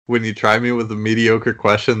when you try me with a mediocre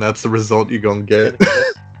question, that's the result you gonna get.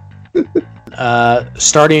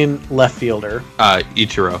 Starting left fielder.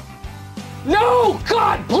 Ichiro. No!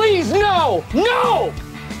 God, please, no! No!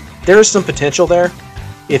 There is some potential there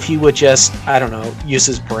if he would just, I don't know, use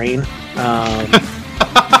his brain.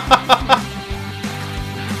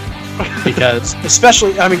 Because,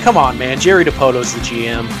 especially, I mean, come on, man. Jerry DiPoto's the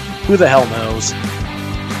GM. Who the hell knows?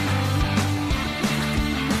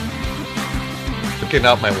 Looking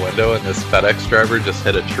out my window and this FedEx driver just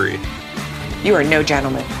hit a tree. You are no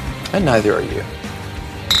gentleman. And neither are you.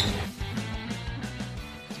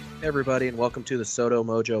 Hey everybody, and welcome to the Soto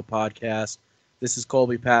Mojo podcast. This is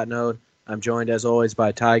Colby Patnode. I'm joined, as always,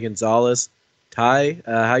 by Ty Gonzalez. Ty,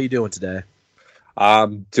 how you doing today?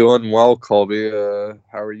 I'm doing well, Colby.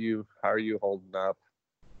 How are you? How are you holding up?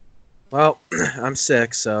 Well, I'm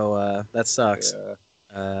sick, so that sucks.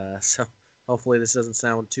 Yeah. So hopefully this doesn't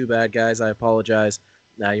sound too bad, guys. I apologize.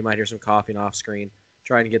 Now you might hear some coughing off screen.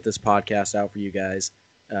 Trying to get this podcast out for you guys.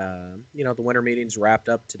 The winter meetings wrapped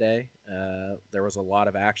up today. There was a lot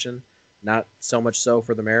of action. Not so much so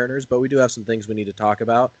for the Mariners, but we do have some things we need to talk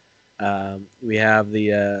about. We have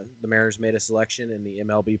the Mariners made a selection in the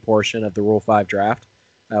MLB portion of the Rule 5 draft.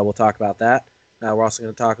 We'll talk about that. We're also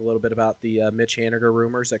going to talk a little bit about the Mitch Haniger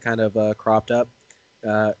rumors that kind of cropped up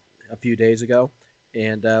a few days ago.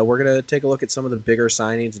 And we're going to take a look at some of the bigger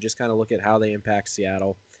signings and just kind of look at how they impact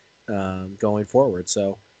Seattle going forward.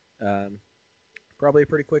 So probably a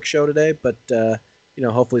pretty quick show today, but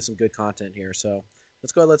hopefully some good content here. So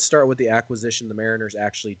let's go ahead. Let's start with the acquisition the Mariners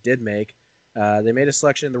actually did make. They made a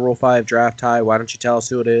selection in the Rule 5 draft. Ty, why don't you tell us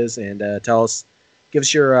who it is and give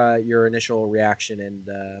us your initial reaction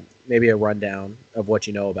and maybe a rundown of what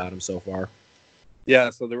you know about him so far.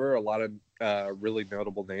 Yeah, so there were a lot of really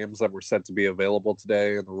notable names that were set to be available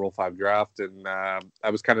today in the Rule 5 draft, and I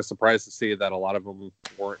was kind of surprised to see that a lot of them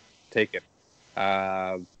weren't taken.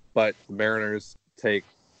 But the Mariners take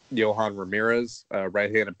Yohan Ramirez, a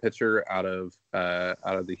right-handed pitcher out of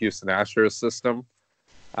the Houston Astros system.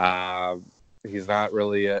 He's not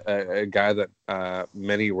really a guy that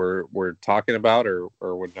many were talking about or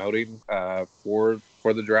were noting for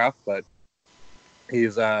the draft, but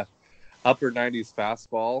he's upper 90s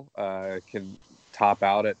fastball, can top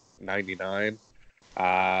out at 99,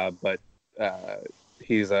 but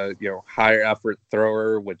he's a higher effort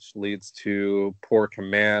thrower, which leads to poor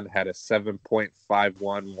command. Had a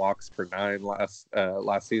 7.51 walks per nine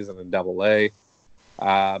last season in Double-A,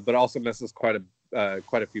 but also misses quite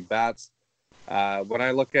a few bats. When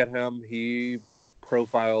I look at him, he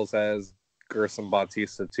profiles as Gerson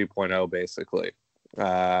Bautista 2.0, basically.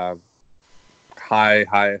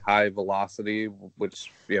 High velocity,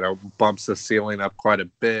 which bumps the ceiling up quite a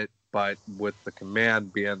bit. But with the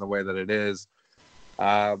command being the way that it is,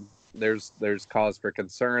 there's cause for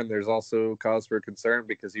concern. There's also cause for concern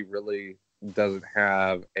because he really doesn't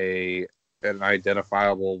have an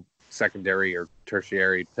identifiable secondary or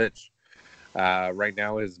tertiary pitch. Right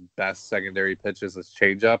now, his best secondary pitch is his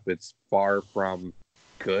changeup. It's far from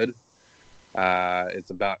good. It's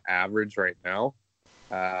about average right now.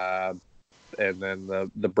 And then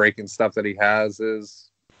the breaking stuff that he has is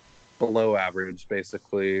below average,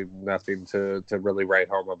 basically nothing to really write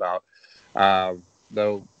home about.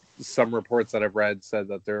 Though some reports that I've read said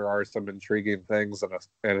that there are some intriguing things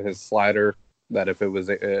in his slider, that if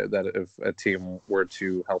a team were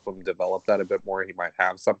to help him develop that a bit more, he might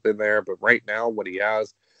have something there. But right now, what he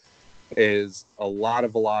has is a lot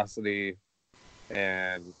of velocity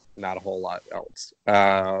and not a whole lot else.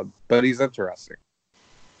 But he's interesting,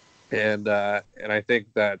 and I think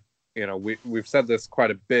that we've said this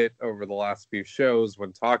quite a bit over the last few shows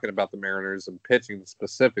when talking about the Mariners and pitching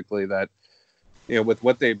specifically, that with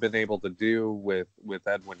what they've been able to do with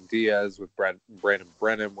Edwin Diaz, with Brandon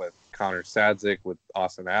Brennan, with Connor Sadzik, with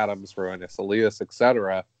Austin Adams, Roenis Elias,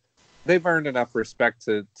 etc., they've earned enough respect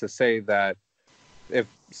to say that if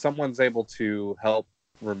someone's able to help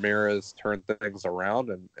Ramirez turn things around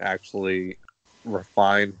and actually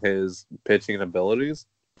refine his pitching abilities,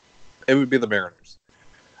 it would be the Mariners.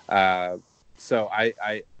 So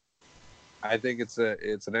I think it's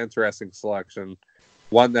an interesting selection.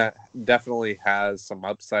 One that definitely has some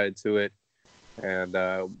upside to it, and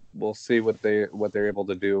we'll see what they're able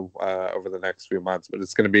to do over the next few months. But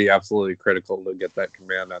it's going to be absolutely critical to get that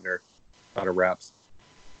command under wraps.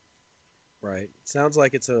 Right. Sounds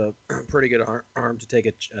like it's a pretty good arm to take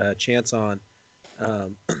a chance on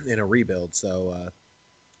in a rebuild. So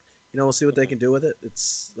we'll see what they can do with it.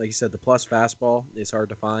 It's like you said, the plus fastball is hard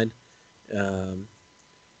to find, and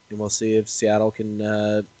we'll see if Seattle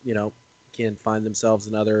can find themselves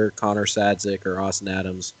another Connor Sadzik or Austin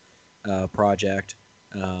Adams project.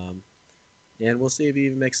 And we'll see if he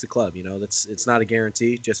even makes the club. It's not a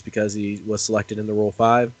guarantee just because he was selected in the Rule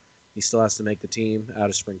 5. He still has to make the team out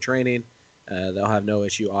of spring training. They'll have no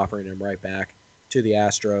issue offering him right back to the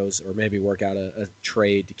Astros, or maybe work out a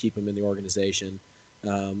trade to keep him in the organization.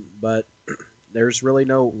 But there's really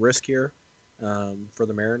no risk here for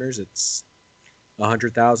the Mariners. It's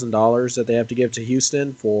 $100,000 that they have to give to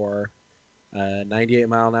Houston for a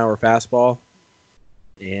 98-mile-an-hour fastball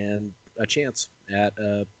and a chance at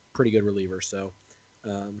a pretty good reliever. So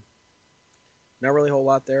not really a whole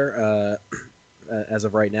lot there as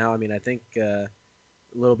of right now. I mean, I think a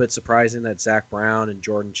little bit surprising that Zach Brown and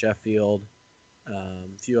Jordan Sheffield, a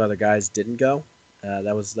few other guys didn't go.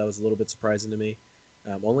 That was a little bit surprising to me.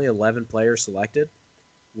 Only 11 players selected,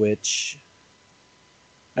 which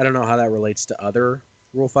I don't know how that relates to other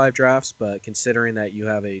Rule 5 drafts, but considering that you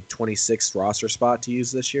have a 26th roster spot to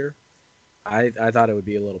use this year, I thought it would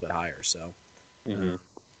be a little bit higher. So we'll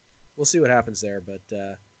see what happens there.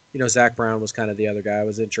 But, Zach Brown was kind of the other guy I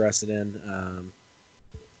was interested in.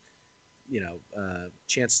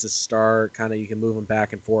 Chance to start, kind of you can move him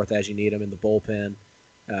back and forth as you need him in the bullpen.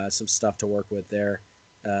 Some stuff to work with there.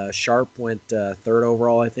 Sharp went third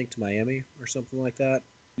overall, I think, to Miami or something like that.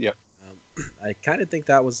 Yep. I kind of think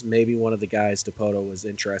that was maybe one of the guys DePoto was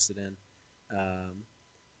interested in.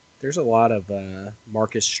 There's a lot of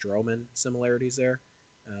Marcus Stroman similarities there.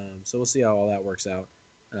 So we'll see how all that works out.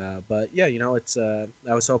 But yeah, it's I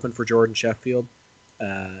was hoping for Jordan Sheffield.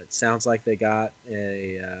 It sounds like they got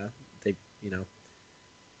they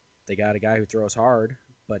got a guy who throws hard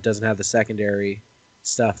but doesn't have the secondary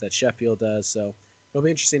stuff that Sheffield does. So it'll be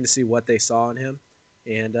interesting to see what they saw in him.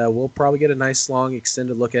 And we'll probably get a nice, long,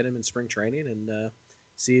 extended look at him in spring training and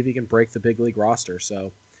see if he can break the big league roster.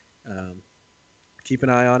 So keep an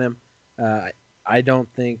eye on him. I don't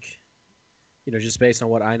think, just based on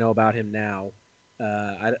what I know about him now,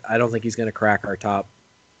 I don't think he's going to crack our top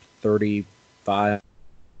 35,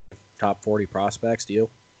 top 40 prospects. Do you?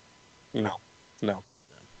 No.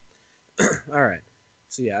 All right.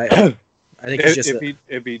 So, yeah, I think it's just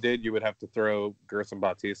if he did, you would have to throw Gerson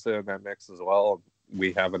Bautista in that mix as well.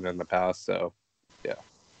 We haven't in the past, so yeah.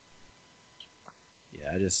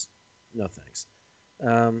 Yeah, no thanks.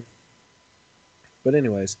 But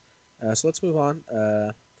anyways, so let's move on.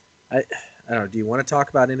 I don't know. Do you want to talk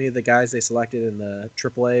about any of the guys they selected in the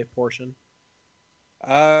AAA portion?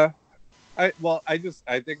 I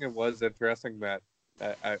think it was interesting that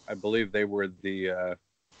I believe they were they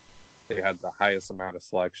had the highest amount of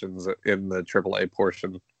selections in the AAA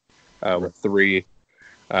portion with 3.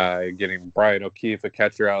 Getting Brian O'Keefe, a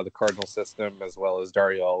catcher, out of the Cardinal system, as well as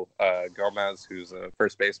Dario Gomez, who's a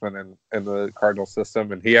first baseman in the Cardinal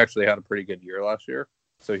system. And he actually had a pretty good year last year.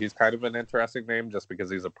 So he's kind of an interesting name just because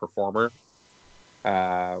he's a performer.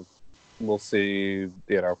 We'll see,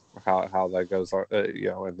 how that goes,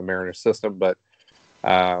 in the Mariners system. But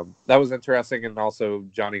that was interesting. And also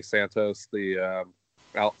Johnny Santos, the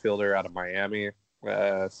outfielder out of Miami,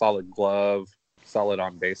 solid glove, solid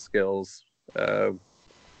on-base skills.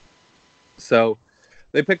 So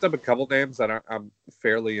they picked up a couple names that I'm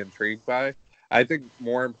fairly intrigued by. I think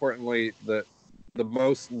more importantly, the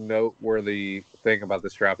most noteworthy thing about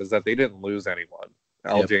this draft is that they didn't lose anyone.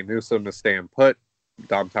 Yep. LJ Newsome is staying put.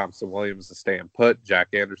 Dom Thompson-Williams is staying put. Jack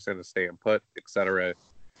Anderson is staying put, etc.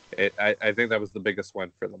 I think that was the biggest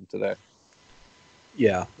win for them today.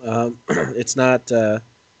 Yeah. It's not, I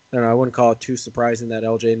don't know, I wouldn't call it too surprising that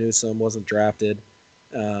LJ Newsome wasn't drafted.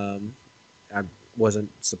 I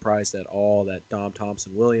wasn't surprised at all that Dom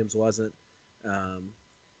Thompson-Williams wasn't.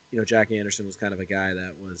 Jack Anderson was kind of a guy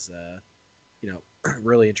that was,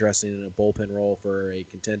 really interesting in a bullpen role for a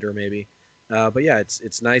contender maybe. But yeah,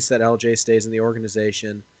 it's nice that LJ stays in the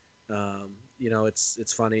organization.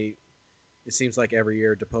 It's funny. It seems like every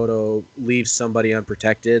year DePoto leaves somebody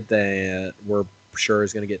unprotected that we're sure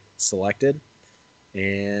is going to get selected,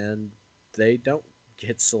 and they don't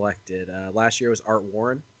get selected. Last year was Art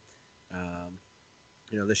Warren.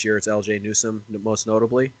 This year it's LJ Newsome, most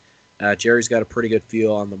notably. Jerry's got a pretty good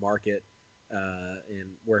feel on the market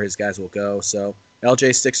and where his guys will go. So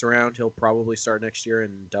LJ sticks around. He'll probably start next year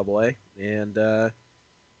in Double-A. And,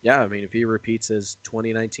 if he repeats his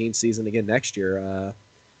 2019 season again next year,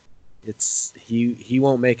 he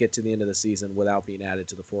won't make it to the end of the season without being added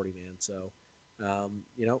to the 40-man. So,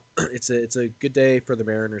 it's a good day for the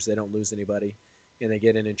Mariners. They don't lose anybody. And they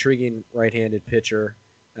get an intriguing right-handed pitcher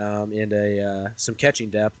and some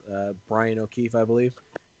catching depth. Brian O'Keefe, I believe.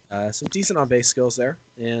 Some decent on-base skills there.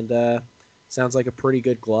 And sounds like a pretty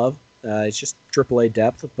good glove. It's just AAA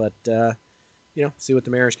depth, but, see what the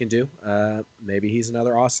Mariners can do. Maybe he's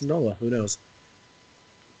another Austin Nola. Who knows?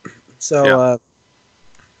 So,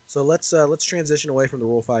 So let's transition away from the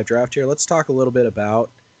Rule 5 draft here. Let's talk a little bit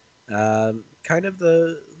about kind of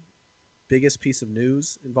the biggest piece of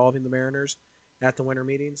news involving the Mariners at the winter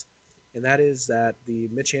meetings, and that is that the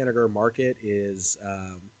Mitch Haniger market is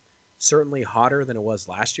certainly hotter than it was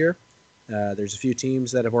last year. There's a few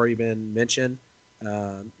teams that have already been mentioned.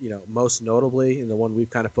 Most notably, and the one we've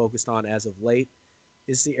kind of focused on as of late,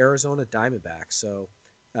 is the Arizona Diamondbacks. So,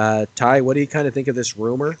 Ty, what do you kind of think of this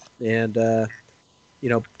rumor? And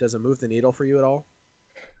does it move the needle for you at all?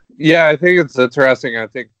 Yeah, I think it's interesting. I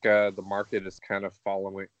think the market is kind of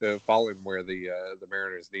following where the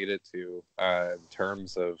Mariners need it to in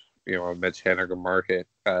terms of a Mitch Haniger market.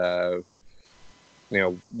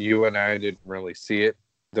 You and I didn't really see it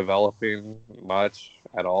developing much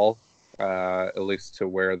at all, at least to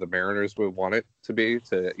where the Mariners would want it to be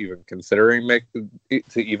to even consider making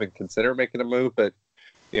a move. But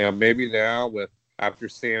maybe now after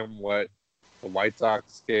seeing what the White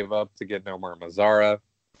Sox gave up to get Nomar Mazara,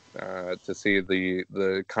 to see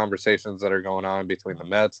the conversations that are going on between the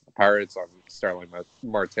Mets, the Pirates on Starling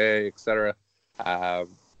Marte, etc. I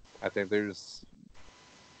think there's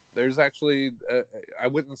actually I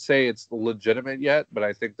wouldn't say it's legitimate yet, but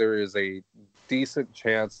I think there is a decent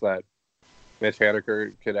chance that Mitch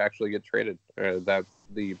Haniger could actually get traded, that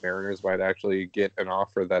the Mariners might actually get an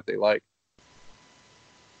offer that they like.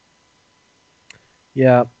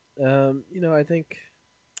 Yeah, I think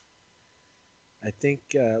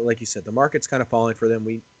like you said, the market's kind of falling for them.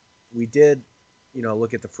 We did,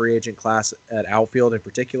 look at the free agent class at outfield in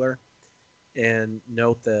particular, and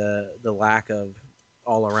note the lack of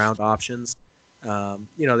all-around options.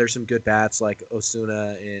 There's some good bats like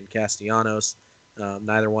Osuna and Castellanos.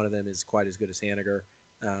 Neither one of them is quite as good as Haniger.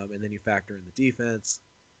 And then you factor in the defense.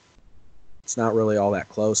 It's not really all that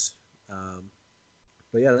close.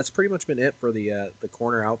 But yeah, that's pretty much been it for the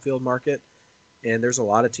corner outfield market. And there's a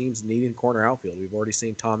lot of teams needing corner outfield. We've already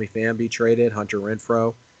seen Tommy Pham be traded, Hunter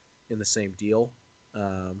Renfroe in the same deal.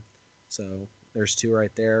 So there's two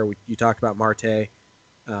right there. You talked about Marte.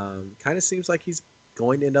 Kind of seems like he's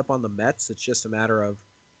going to end up on the Mets. It's just a matter of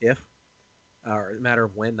if, or a matter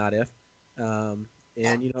of when, not if. And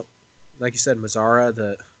like you said,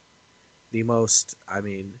 Mazara, the most,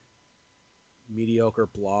 mediocre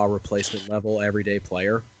blah replacement level everyday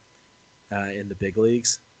player in the big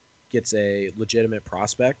leagues, gets a legitimate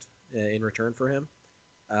prospect in return for him.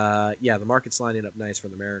 The market's lining up nice for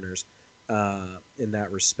the Mariners in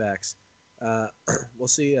that respects. We'll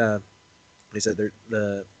see. They said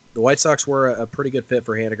the White Sox were a pretty good fit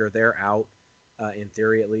for Haniger. They're out, in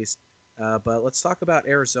theory at least. But let's talk about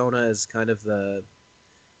Arizona as kind of I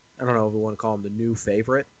don't know if we want to call them the new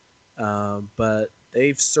favorite. But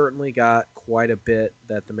they've certainly got quite a bit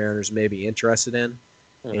that the Mariners may be interested in.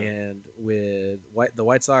 Mm-hmm. And with the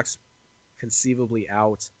White Sox conceivably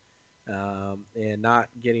out and not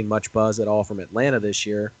getting much buzz at all from Atlanta this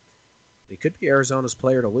year, it could be Arizona's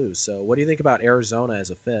player to lose. So what do you think about Arizona as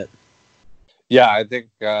a fit? Yeah, I think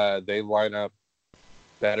they line up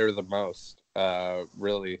better than most,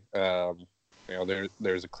 really.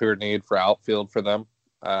 There's a clear need for outfield for them.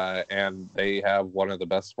 And they have one of the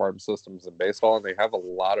best farm systems in baseball, and they have a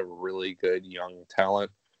lot of really good young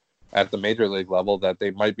talent at the major league level that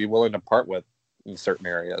they might be willing to part with in certain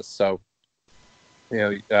areas. So,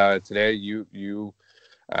 today you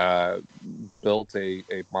built a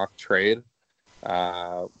mock trade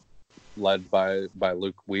led by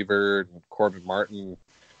Luke Weaver and Corbin Martin,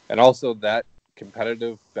 and also that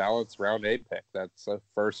competitive balance round 8 pick. That's a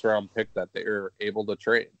first round pick that they're able to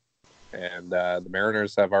trade. And the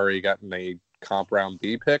Mariners have already gotten a comp round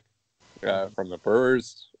B pick from the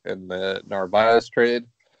Brewers in the Narvaez trade.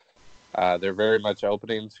 They're very much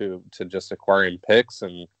opening to just acquiring picks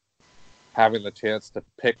and having the chance to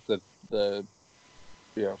pick the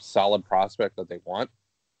solid prospect that they want.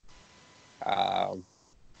 I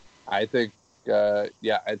think that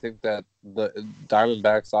the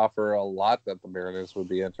Diamondbacks offer a lot that the Mariners would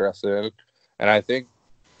be interested in, and I think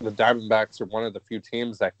the Diamondbacks are one of the few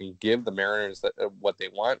teams that can give the Mariners what they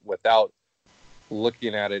want without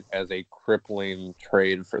looking at it as a crippling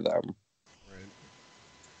trade for them.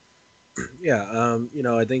 Right. Yeah,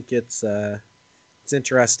 I think it's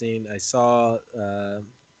interesting. I saw about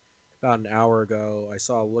an hour ago, I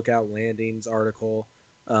saw a Lookout Landings article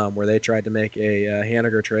where they tried to make a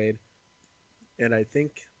Haniger trade, and I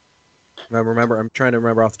think I'm trying to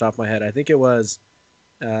remember off the top of my head. I think it was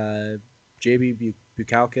J.B.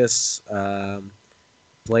 Bukauskas,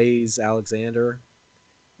 Blaze Alexander,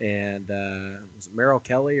 and was it Merrill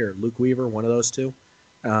Kelly or Luke Weaver, one of those two.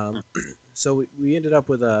 So we ended up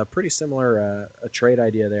with a pretty similar a trade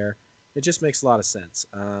idea there. It just makes a lot of sense.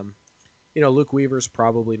 Luke Weaver's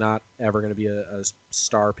probably not ever going to be a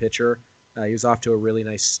star pitcher. He was off to a really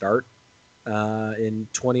nice start in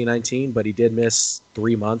 2019, but he did miss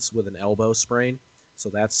 3 months with an elbow sprain, so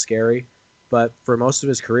that's scary. But for most of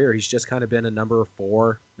his career, he's just kind of been a number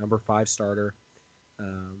 4, number 5 starter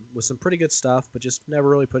with some pretty good stuff, but just never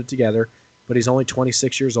really put it together. But he's only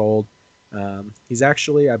 26 years old. He's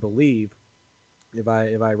actually, I believe, if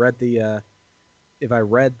I read the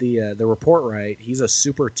report right, he's a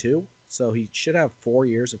Super 2, so he should have 4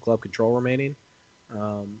 years of club control remaining.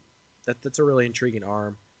 That's a really intriguing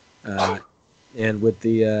arm. And with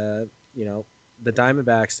the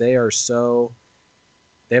Diamondbacks,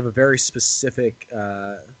 they have a very specific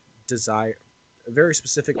desire, a very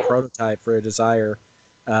specific prototype for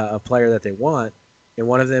a player that they want. And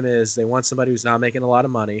one of them is they want somebody who's not making a lot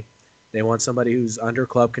of money. They want somebody who's under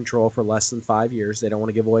club control for less than 5 years. They don't want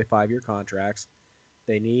to give away 5-year contracts.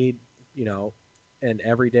 They need, an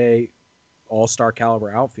everyday all-star caliber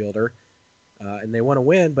outfielder. And they want to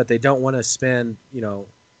win, but they don't want to spend,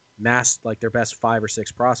 mass like their best 5 or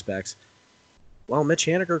 6 prospects. Well, Mitch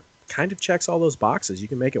Haniger kind of checks all those boxes. You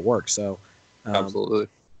can make it work. So, Absolutely.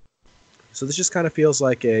 So this just kind of feels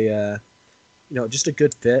like just a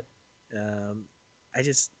good fit. I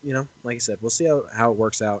just, like I said, we'll see how it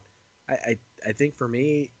works out. I think for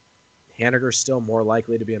me, Haniger's still more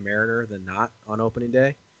likely to be a Mariner than not on opening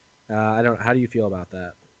day. How do you feel about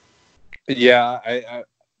that? Yeah, I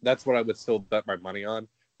that's what I would still bet my money on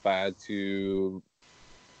if I had to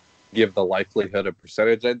give the likelihood a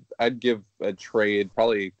percentage. I'd give a trade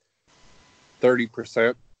probably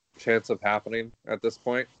 30% chance of happening at this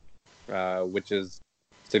point, which is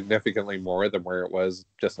significantly more than where it was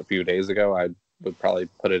just a few days ago. I would probably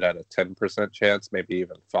put it at a 10% chance, maybe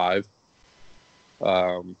even 5.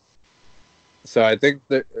 So I think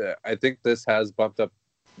this has bumped up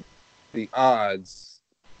the odds.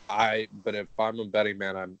 But if I'm a betting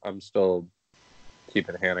man, I'm still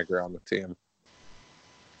keeping Haniger on the team.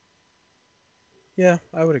 Yeah,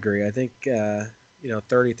 I would agree. I think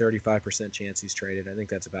 30-35% chance he's traded. I think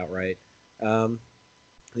that's about right.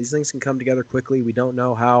 These things can come together quickly. We don't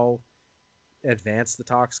know how advanced the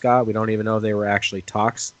talks got. We don't even know if they were actually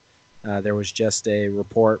talks. There was just a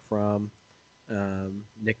report from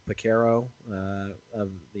Nick Picaro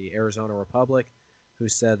of the Arizona Republic, who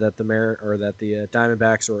said that the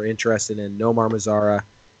Diamondbacks were interested in Nomar Mazara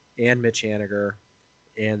and Mitch Haniger,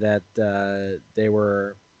 and that they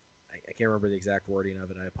were, I can't remember the exact wording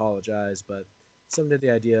of it, I apologize, but something to the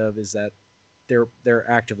idea of is that they're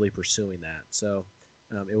actively pursuing that. So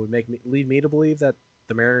it would lead me to believe that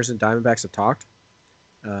the Mariners and Diamondbacks have talked.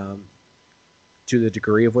 To the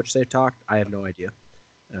degree of which they've talked, I have no idea.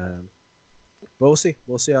 But we'll see.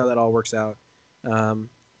 We'll see how that all works out.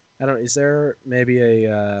 Is there maybe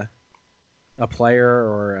a player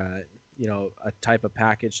or a type of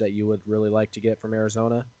package that you would really like to get from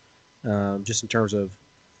Arizona, just in terms of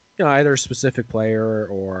either a specific player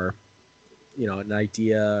or an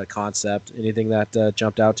idea, a concept, anything that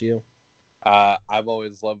jumped out to you? I've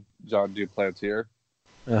always loved John Duplantier.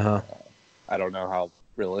 I don't know how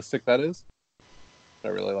realistic that is. I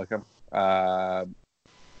really like him.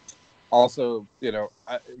 Also,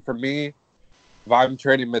 for me, if I'm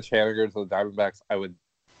trading Mitch Haniger to the Diamondbacks,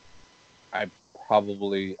 I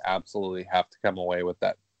probably absolutely have to come away with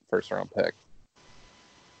that first-round pick.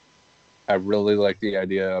 I really like the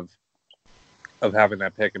idea of having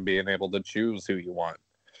that pick and being able to choose who you want,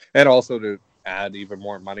 and also to add even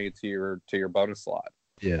more money to your bonus slot.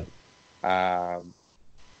 Yeah. I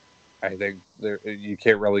think you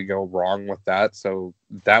can't really go wrong with that. So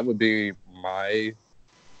that would be my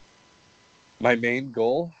main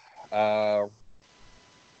goal. I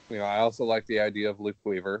also like the idea of Luke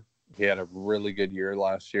Weaver. He had a really good year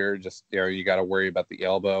last year. Just, you got to worry about the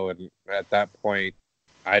elbow. And at that point,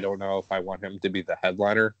 I don't know if I want him to be the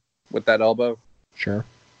headliner with that elbow. Sure.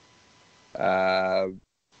 I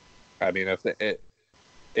mean, if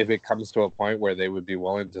it comes to a point where they would be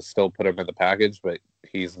willing to still put him in the package, but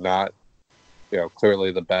he's not,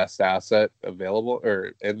 clearly the best asset available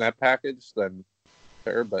or in that package, then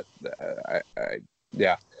sure. But I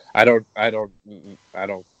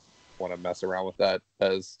don't want to mess around with that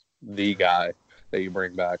as the guy that you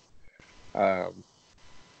bring back.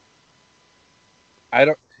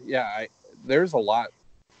 There's a lot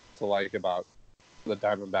to like about the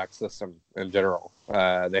Diamondback system in general.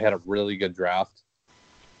 They had a really good draft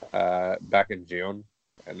back in June,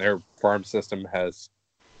 and their farm system has,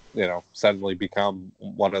 suddenly become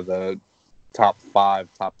one of the top 5,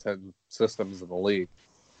 top 10 systems in the league.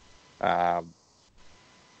 The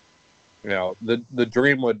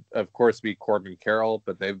dream would, of course, be Corbin Carroll,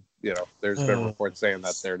 but they've there's been reports saying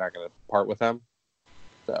that they're not going to part with him.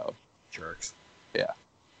 So Jerks. yeah.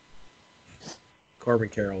 Corbin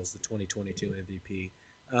Carroll is the 2022 MVP.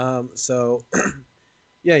 So,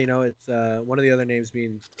 yeah, it's one of the other names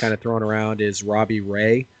being kind of thrown around is Robbie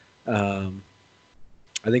Ray.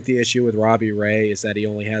 I think the issue with Robbie Ray is that he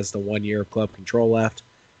only has the 1 year of club control left.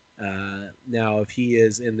 Now, if he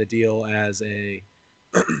is in the deal as a,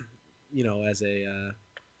 as a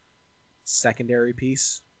secondary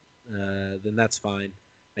piece, then that's fine.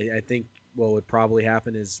 I think what would probably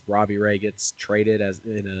happen is Robbie Ray gets traded as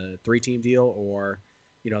in a 3-team deal, or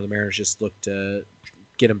the Mariners just look to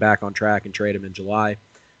get him back on track and trade him in July.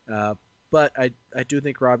 But I do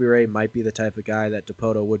think Robbie Ray might be the type of guy that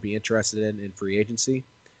Dipoto would be interested in free agency.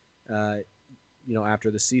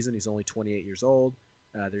 After the season, he's only 28 years old.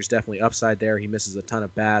 There's definitely upside there. He misses a ton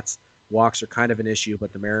of bats. Walks are kind of an issue,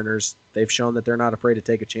 but the Mariners, they've shown that they're not afraid to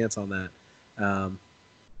take a chance on that.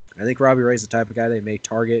 I think Robbie Ray's the type of guy they may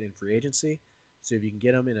target in free agency. So if you can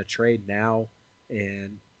get him in a trade now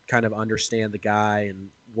and kind of understand the guy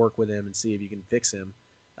and work with him and see if you can fix him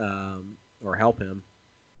or help him,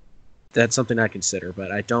 that's something I consider.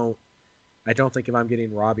 But I don't think if I'm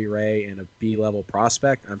getting Robbie Ray and a B-level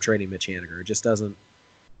prospect, I'm trading Mitch Haniger. It just doesn't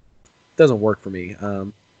work for me. If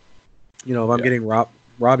I'm getting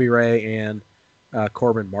Robbie Ray and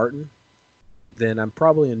Corbin Martin, then I'm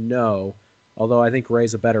probably a no. Although I think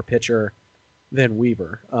Ray's a better pitcher than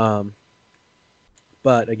Weaver.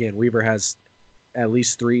 But again, Weaver has at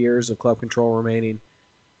least 3 years of club control remaining.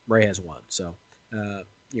 Ray has 1. So, I'm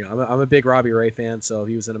a big Robbie Ray fan. So if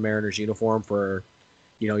he was in a Mariners uniform for,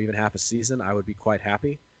 even half a season, I would be quite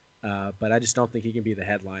happy. But I just don't think he can be the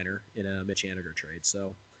headliner in a Mitch Haniger trade.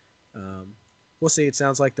 So we'll see. It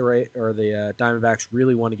sounds like the Diamondbacks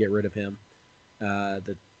really want to get rid of him.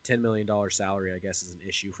 The $10 million salary, I guess, is an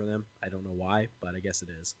issue for them. I don't know why, but I guess it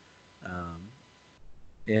is. And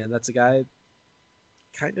that's a guy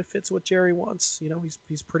kind of fits what Jerry wants.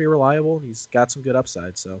 He's pretty reliable. He's got some good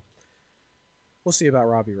upside. So we'll see about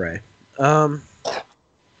Robbie Ray.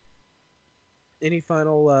 Any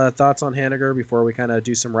final thoughts on Haniger before we kind of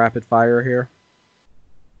do some rapid fire here?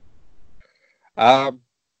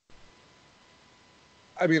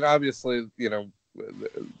 Obviously,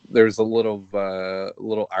 there's a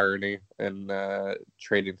little irony in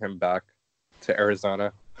trading him back to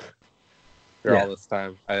Arizona for all this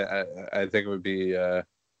time. I think it would be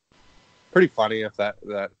pretty funny if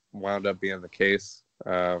that wound up being the case.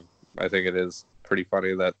 I think it is pretty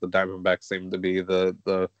funny that the Diamondbacks seem to be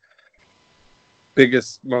the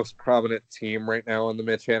biggest, most prominent team right now in the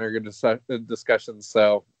Mitch Haniger discussion.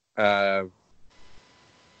 So,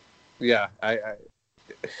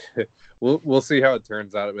 we'll see how it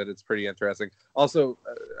turns out. But it's pretty interesting. Also,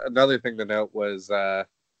 another thing to note was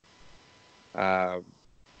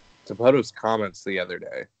Dipoto's comments the other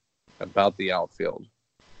day about the outfield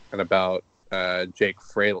and about Jake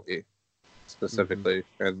Fraley specifically,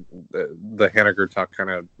 and the Haniger talk kind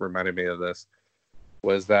of reminded me of this.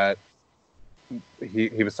 Was that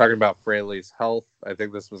he was talking about Fraley's health. I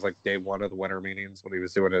think this was like day one of the winter meetings when he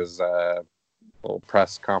was doing his little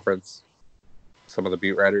press conference. Some of the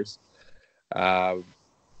beat writers.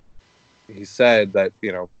 He said that,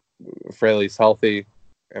 Fraley's healthy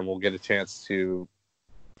and will get a chance to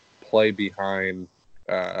play behind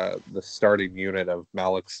the starting unit of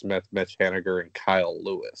Malik Smith, Mitch Haniger, and Kyle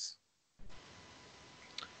Lewis.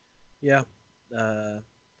 Yeah. I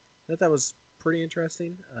thought that was pretty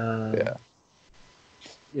interesting.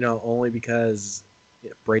 Only because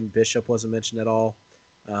Braden Bishop wasn't mentioned at all.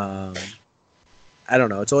 I don't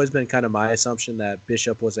know. It's always been kind of my assumption that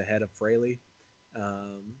Bishop was ahead of Fraley.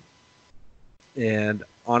 And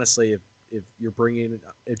honestly, if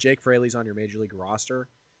Jake Fraley's on your major league roster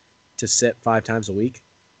to sit 5 times a week,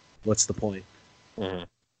 what's the point?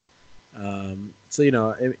 Mm-hmm.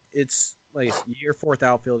 It's like your 4th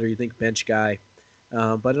outfielder, you think bench guy.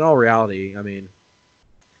 But in all reality,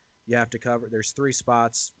 you have to cover. There's 3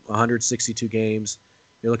 spots, 162 games.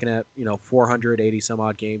 You're looking at 480 some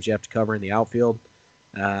odd games you have to cover in the outfield.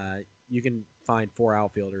 You can find 4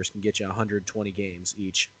 outfielders can get you 120 games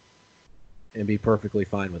each, and be perfectly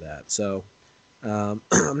fine with that. So I'm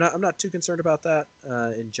not too concerned about that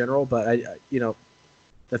in general. But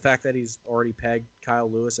the fact that he's already pegged Kyle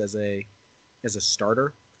Lewis as a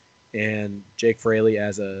starter and Jake Fraley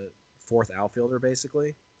as a 4th outfielder,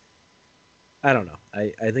 basically. I don't know.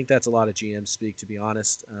 I think that's a lot of GM speak, to be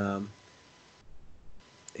honest. And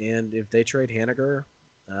if they trade Haniger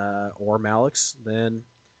or Malix, then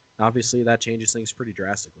obviously that changes things pretty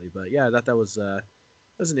drastically. But yeah, I thought that was an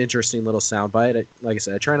interesting little soundbite. Like I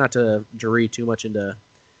said, I try not to read too much into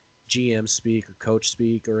GM speak or coach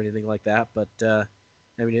speak or anything like that, but I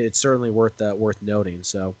mean, it's certainly worth noting.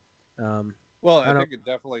 So, well, I think it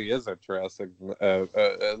definitely is interesting,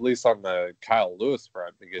 at least on the Kyle Lewis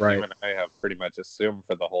front, because Right. you and I have pretty much assumed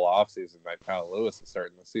for the whole offseason that Kyle Lewis is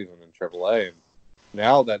starting the season in AAA, and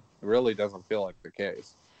now that really doesn't feel like the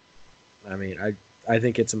case. I mean, I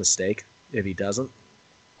think it's a mistake if he doesn't,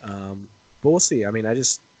 but we'll see. I mean,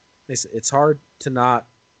 it's hard to not,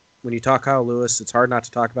 when you talk Kyle Lewis, it's hard not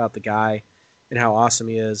to talk about the guy and how awesome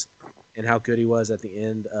he is and how good he was at the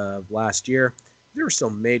end of last year. There were still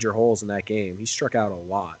major holes in that game. He struck out a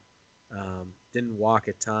lot. Didn't walk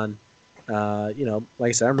a ton. Like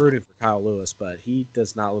I said, I'm rooting for Kyle Lewis, but he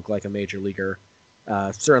does not look like a major leaguer.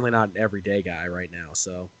 Certainly not an everyday guy right now.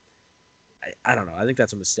 So I don't know. I think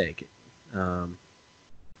that's a mistake.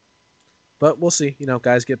 But we'll see.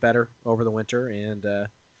 Guys get better over the winter, and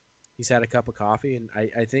he's had a cup of coffee. And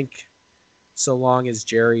I think so long as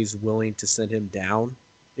Jerry's willing to send him down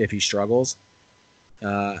if he struggles,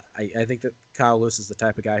 I think that Kyle Lewis is the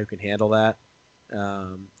type of guy who can handle that,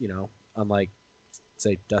 unlike,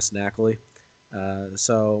 say, Dustin Ackley.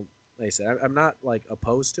 So, like I said, I'm not, like,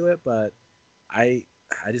 opposed to it, but I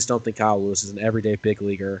just don't think Kyle Lewis is an everyday big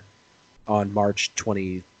leaguer on March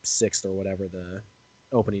 26th or whatever the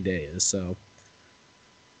opening day is. So,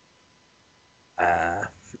 I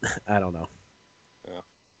don't know. Yeah.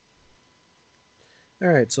 All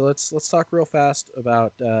right, so let's talk real fast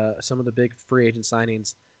about some of the big free agent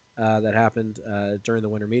signings that happened during the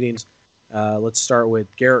winter meetings. Let's start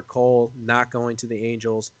with Garrett Cole not going to the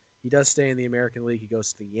Angels. He does stay in the American League. He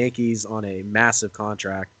goes to the Yankees on a massive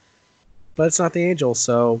contract, but it's not the Angels.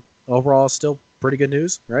 So overall, still pretty good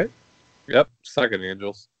news, right? Yep, second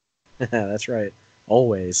Angels. That's right.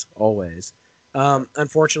 Always.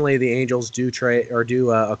 Unfortunately, the Angels do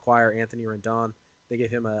acquire Anthony Rendon. They give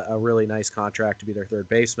him a really nice contract to be their third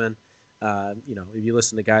baseman. If you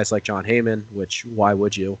listen to guys like John Heyman, which why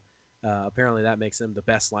would you? Apparently that makes him the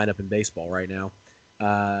best lineup in baseball right now.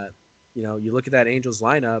 You look at that Angels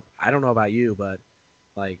lineup. I don't know about you, but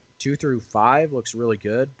like 2 through 5 looks really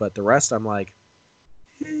good. But the rest, I'm like,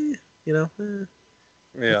 Yeah. it's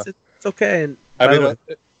okay. And I by the mean,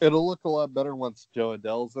 way, it'll look a lot better once Joe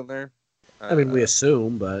Adele's in there. I mean, we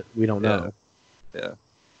assume, but we don't know. Yeah.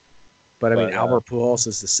 But I mean, But, Albert Pujols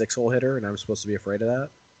is the 6-hole hitter, and I'm supposed to be afraid of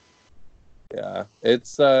that. Yeah,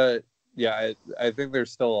 it's I think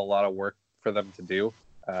there's still a lot of work for them to do,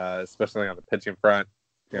 especially on the pitching front.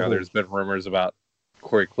 There's been rumors about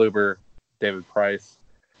Corey Kluber, David Price.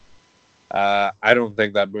 I don't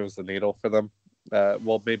think that moves the needle for them.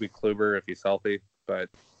 Well, maybe Kluber if he's healthy, but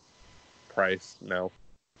Price, no.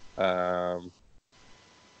 I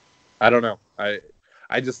don't know. I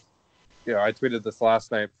just, I tweeted this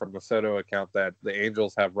last night from the Soto account that the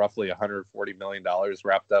Angels have roughly $140 million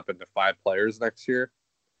wrapped up into 5 players next year,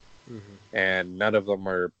 and none of them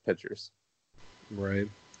are pitchers. Right.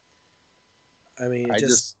 I mean,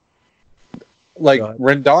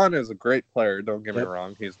 Rendon is a great player. Don't get me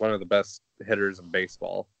wrong; he's one of the best hitters in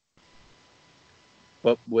baseball.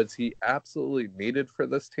 But was he absolutely needed for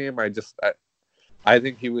this team? I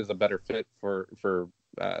think he was a better fit for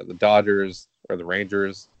the Dodgers or the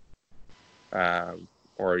Rangers. Or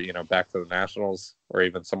back to the Nationals, or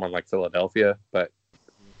even someone like Philadelphia. But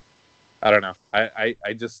I don't know. I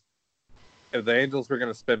just, if the Angels were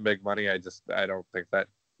going to spend big money, I don't think that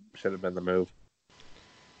should have been the move.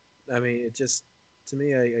 I mean, it just, to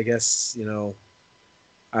me, I guess,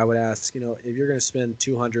 I would ask, if you're going to spend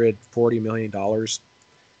 $240 million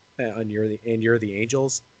and you're the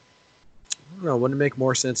Angels, I don't know, wouldn't it make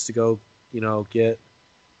more sense to go, get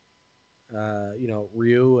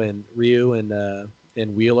Ryu and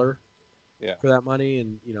Wheeler for that money,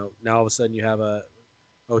 and now all of a sudden you have a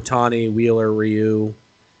Ohtani, Wheeler, Ryu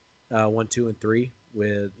 1, 2, and 3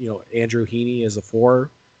 with Andrew Heaney as a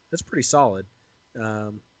 4. That's pretty solid.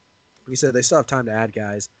 You said they still have time to add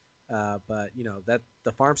guys, but that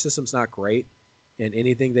the farm system's not great, and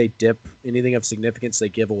anything of significance they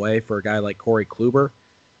give away for a guy like Corey Kluber,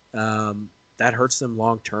 that hurts them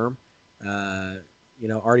long term.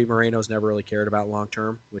 Artie Moreno's never really cared about long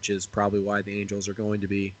term, which is probably why the Angels are going to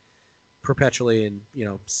be perpetually in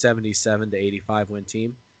 77 to 85 win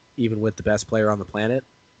team, even with the best player on the planet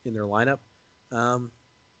in their lineup. I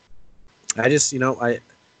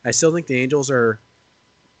still think the Angels are,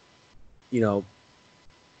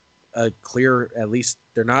 a clear, at least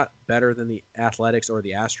they're not better than the Athletics or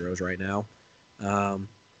the Astros right now.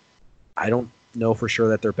 I don't know for sure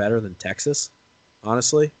that they're better than Texas,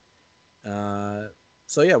 honestly. So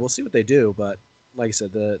yeah, we'll see what they do. But like I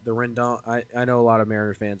said, the Rendon, I know a lot of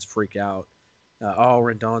Mariner fans freak out.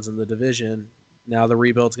 Rendon's in the division. now the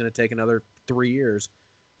rebuild's going to take another 3 years.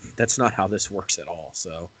 That's not how this works at all.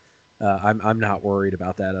 So I'm not worried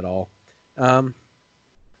about that at all.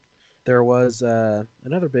 There was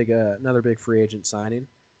another big free agent signing,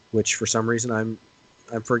 which for some reason I'm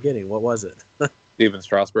forgetting. What was it? Steven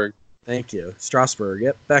Strasburg. Thank you, Strasburg.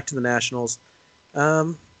 Yep, back to the Nationals.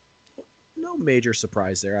 No major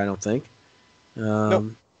surprise there, I don't think.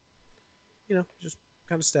 Nope. Just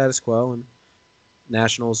kind of status quo, and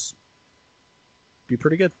Nationals be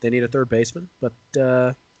pretty good. They need a third baseman, but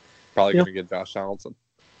Probably going to get Josh Donaldson.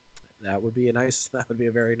 that would be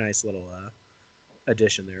a very nice little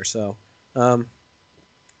addition there. So, kind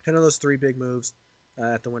of those three big moves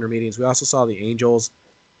at the winter meetings. We also saw the Angels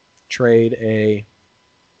trade a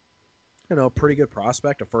pretty good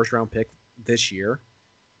prospect, a first-round pick this year,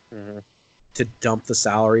 to dump the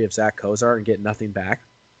salary of Zach Kozar and get nothing back.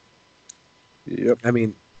 Yep. I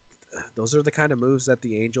mean, those are the kind of moves that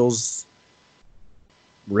the Angels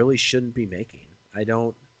really shouldn't be making.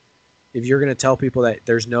 If you're going to tell people that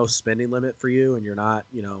there's no spending limit for you and you're not,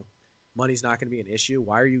 money's not going to be an issue,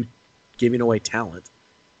 why are you giving away talent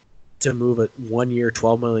to move a 1 year,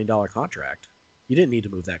 $12 million contract? You didn't need to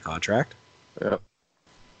move that contract. Yeah.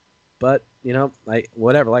 But,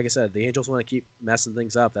 whatever. Like I said, the Angels want to keep messing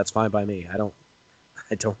things up. That's fine by me. I don't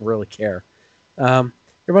really care. There are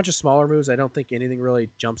a bunch of smaller moves. I don't think anything really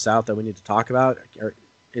jumps out that we need to talk about.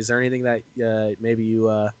 Is there anything that maybe you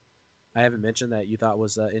I haven't mentioned that you thought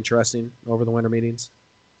was interesting over the winter meetings?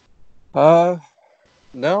 No,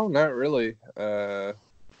 not really. It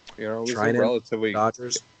was Treinen, relatively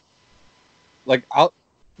Dodgers.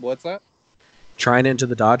 What's that? Trying into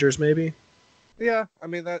the Dodgers, maybe. Yeah, I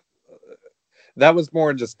mean that was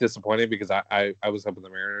more just disappointing because I was hoping the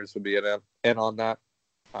Mariners would be in on that.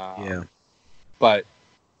 Yeah. But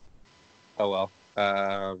oh well.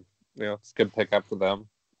 It's a good pickup for them.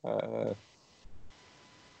 I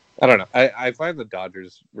don't know. I find the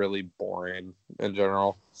Dodgers really boring in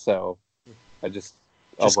general, so I just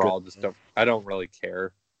overall I don't really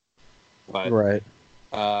care. But right.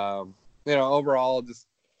 Overall,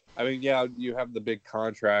 you have the big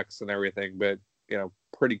contracts and everything, but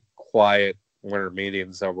pretty quiet winter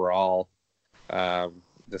meetings overall.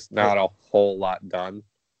 Just not a whole lot done.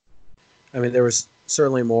 I mean, there was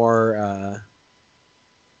certainly more.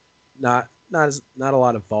 Not a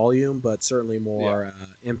lot of volume, but certainly more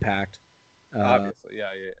impact. Obviously,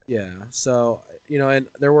 yeah. So and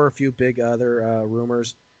there were a few big other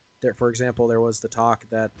rumors. There, for example, there was the talk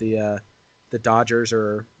that the Dodgers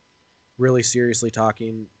are really seriously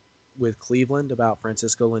talking with Cleveland about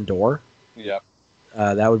Francisco Lindor. Yeah.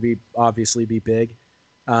 That would obviously be big.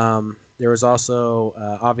 There was also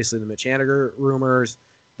obviously the Mitch Haniger rumors,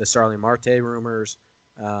 the Starling Marte rumors.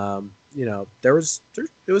 I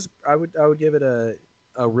would give it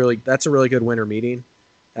that's a really good winter meeting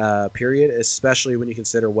period, especially when you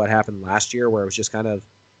consider what happened last year where it was just kind of,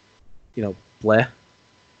 bleh.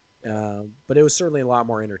 But it was certainly a lot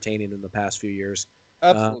more entertaining in the past few years.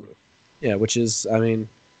 Absolutely. Which is,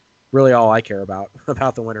 really all I care about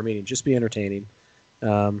the winter meeting. Just be entertaining.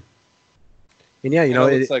 And yeah, it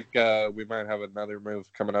looks like we might have another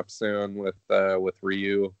move coming up soon with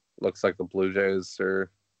Ryu. Looks like the Blue Jays are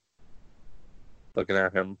looking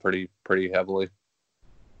at him pretty heavily.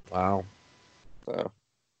 Wow.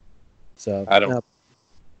 So I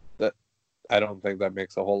don't think that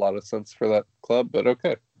makes a whole lot of sense for that club, but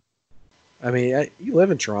okay. I mean, you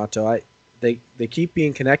live in Toronto. They keep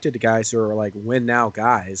being connected to guys who are like win now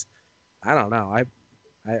guys. I don't know.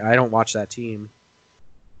 I don't watch that team.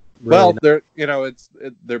 Really their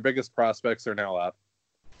biggest prospects are now up.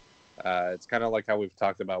 It's kind of like how we've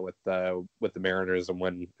talked about with the Mariners and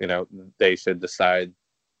when they should decide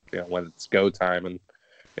when it's go time, and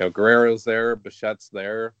Guerrero's there, Bichette's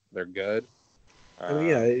there, they're good.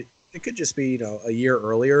 It could just be a year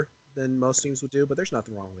earlier than most teams would do, but there's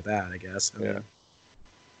nothing wrong with that, I guess. And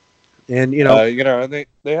and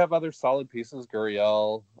they have other solid pieces.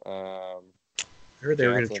 Gurriel. I heard they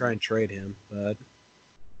were going to try and trade him, but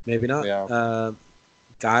maybe not. Yeah.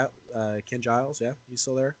 Ken Giles, yeah, he's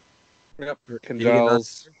still there. Yep. Ken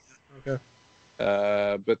Giles. Okay.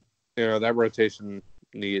 But that rotation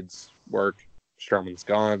needs work. Stroman's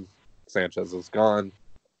gone. Sanchez is gone.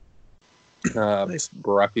 Nice.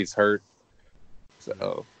 Baracki's hurt.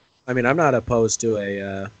 So I'm not opposed to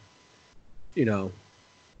a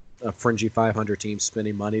fringy 500 team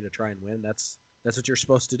spending money to try and win. That's what you're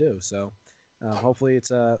supposed to do. So hopefully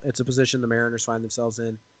it's a position the Mariners find themselves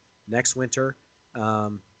in next winter.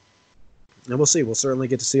 And we'll see. We'll certainly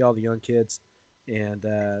get to see all the young kids, and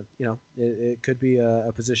it could be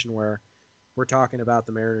a position where we're talking about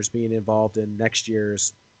the Mariners being involved in next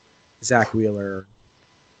year's Zach Wheeler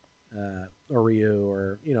or Ryu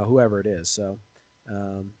or whoever it is. So,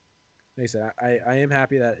 like I said, I am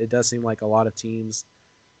happy that it does seem like a lot of teams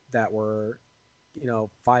that were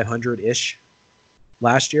 500-ish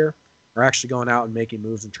last year are actually going out and making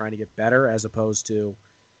moves and trying to get better, as opposed to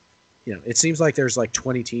it seems like there's like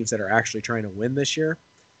 20 teams that are actually trying to win this year,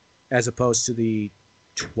 as opposed to the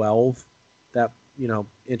 12 that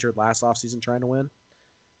entered last offseason trying to win.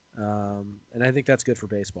 And I think that's good for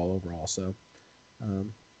baseball overall. So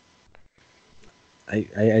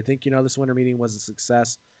I think this winter meeting was a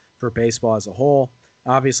success for baseball as a whole.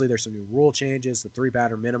 Obviously, there's some new rule changes. The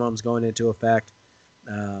 3-batter minimums going into effect.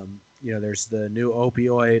 There's the new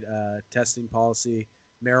opioid testing policy.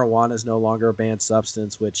 Marijuana is no longer a banned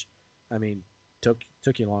substance, which, I mean, took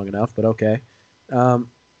you long enough, but okay.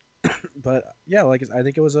 But yeah, I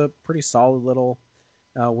think it was a pretty solid little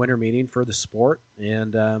winter meeting for the sport,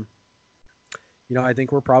 and I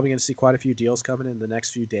think we're probably going to see quite a few deals coming in the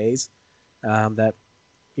next few days that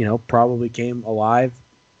probably came alive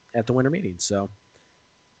at the winter meeting. So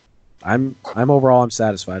I'm overall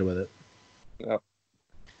satisfied with it. Yeah.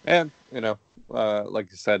 And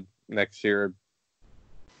like you said, next year's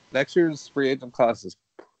free agent class is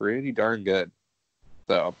pretty darn good.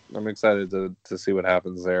 So I'm excited to see what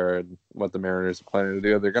happens there and what the Mariners are planning to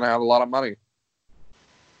do. They're going to have a lot of money.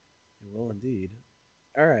 It will indeed.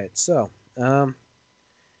 All right, so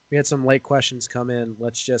we had some late questions come in.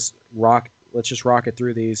 Let's just rock it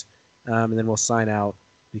through these, and then we'll sign out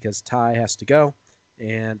because Ty has to go,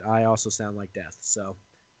 and I also sound like death. So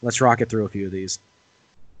let's rock it through a few of these.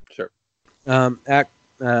 Sure. At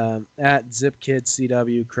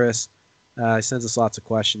ZipKidCW, Chris sends us lots of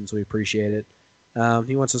questions. We appreciate it.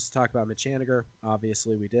 He wants us to talk about Mitch Haniger.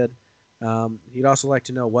 Obviously, we did. He'd also like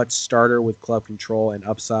to know what starter with club control and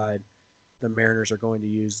upside the Mariners are going to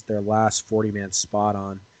use their last 40-man spot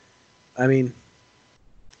on. I mean,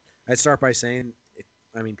 I'd start by saying,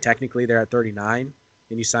 technically they're at 39,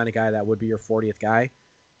 and you sign a guy that would be your 40th guy,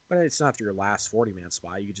 but it's not your last 40-man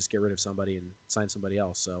spot. You could just get rid of somebody and sign somebody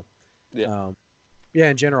else. So,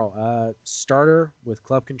 in general, starter with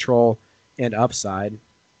club control and upside.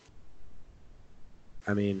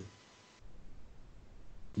 I mean,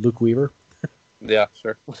 Luke Weaver. Yeah,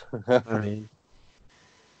 sure.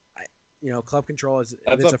 Club control is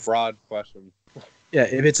that's a broad question. Yeah,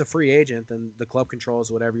 if it's a free agent, then the club control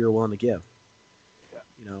is whatever you're willing to give.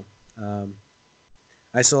 Yeah.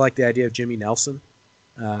 I still like the idea of Jimmy Nelson,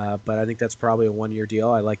 but I think that's probably a 1-year deal.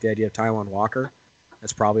 I like the idea of Taijuan Walker.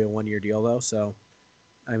 That's probably a 1-year deal, though. So,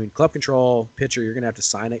 club control pitcher, you're going to have to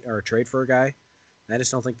sign it or trade for a guy. I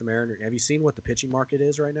just don't think the Mariners. Have you seen what the pitching market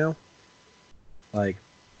is right now? Like,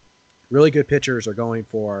 really good pitchers are going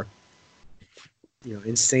for,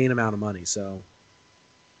 insane amount of money. So,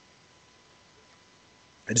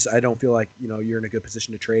 I don't feel like you're in a good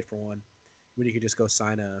position to trade for one when you could just go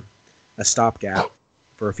sign a stopgap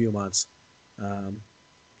for a few months. But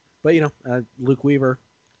Luke Weaver,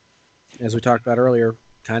 as we talked about earlier,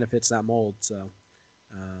 kind of fits that mold. So,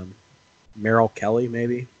 Merrill Kelly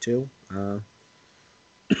maybe too.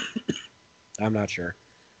 I'm not sure.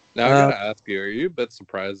 Now I gotta ask you: are you a bit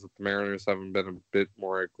surprised that the Mariners haven't been a bit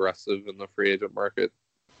more aggressive in the free agent market?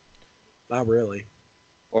 Not really.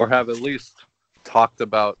 Or have at least talked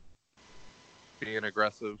about being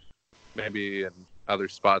aggressive, maybe in other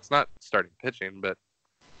spots, not starting pitching, but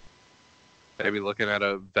maybe looking at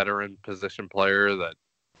a veteran position player that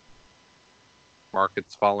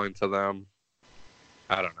market's falling to them.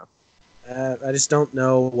 I don't know. I just don't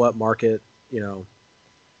know what market,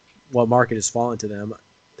 what market is falling to them.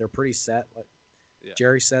 They're pretty set. Yeah.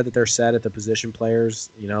 Jerry said that they're set at the position players.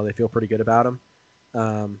 They feel pretty good about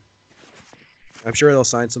them. I'm sure they'll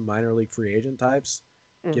sign some minor league free agent types,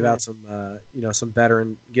 give out some, give some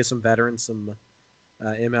veterans some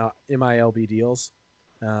MILB deals.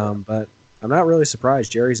 But I'm not really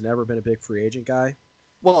surprised. Jerry's never been a big free agent guy.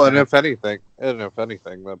 Well, and if anything,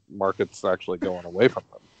 the market's actually going away from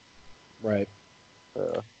them. Right.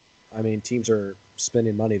 Teams are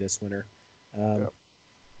spending money this winter.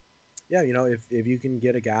 If you can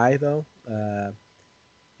get a guy though, I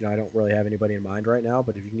don't really have anybody in mind right now,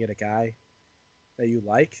 but if you can get a guy that you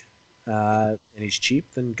like, and he's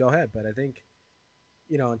cheap, then go ahead. But I think,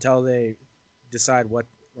 until they decide or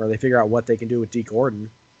they figure out what they can do with Deke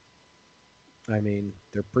Gordon,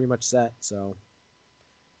 they're pretty much set. So,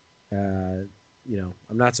 I'm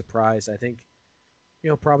not surprised. I think,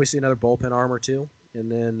 probably see another bullpen arm or two,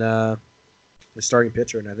 and then the starting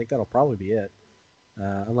pitcher, and I think that'll probably be it,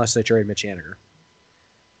 unless they trade Mitch Haniger.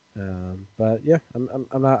 But yeah, I'm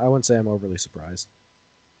not. I wouldn't say I'm overly surprised.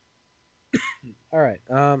 All right,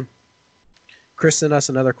 Chris sent us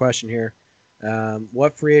another question here.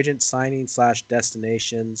 What free agent signing /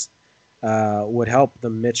 destinations would help the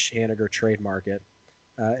Mitch Haniger trade market?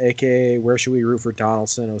 AKA, where should we root for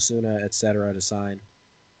Donaldson, Osuna, etc. to sign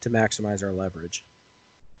to maximize our leverage?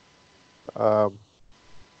 Well,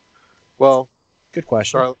 Good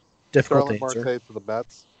question. Difficult to Starlin answer. Marte to the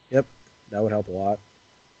Mets. Yep, that would help a lot.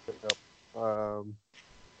 Yep.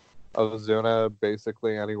 Ozuna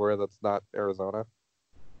basically anywhere that's not Arizona.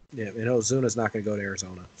 Yeah, and Ozuna's not going to go to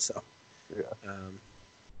Arizona, so. Yeah.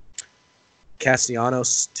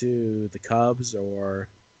 Castellanos to the Cubs, or,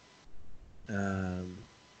 again,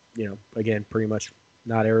 pretty much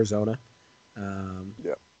not Arizona.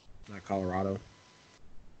 Yeah. Not Colorado.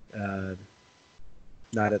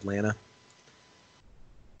 Not Atlanta.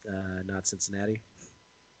 Not Cincinnati.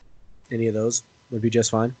 Any of those would be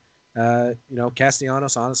just fine.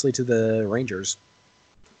 Castellanos, honestly, to the Rangers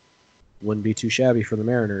wouldn't be too shabby for the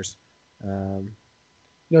Mariners.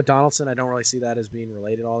 Donaldson, I don't really see that as being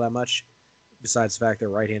related all that much, besides the fact they're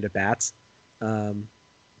right-handed bats.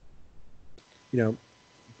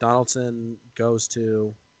 Donaldson goes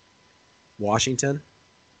to Washington.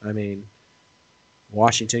 I mean,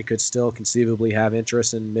 Washington could still conceivably have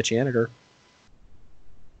interest in Mitch Haniger.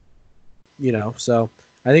 So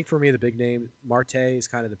I think for me, the big name, Marte, is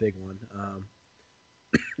kind of the big one.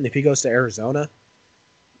 If he goes to Arizona,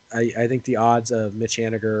 I think the odds of Mitch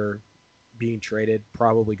Haniger being traded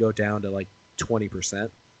probably go down to like 20%.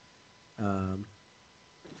 But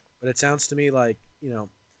it sounds to me like,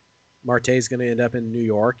 Marte's going to end up in New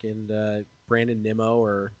York, and Brandon Nimmo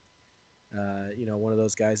or, one of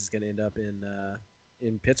those guys is going to end up in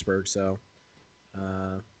Pittsburgh. So,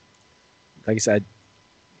 like I said,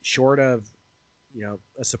 short of,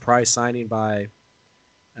 a surprise signing by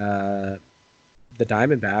the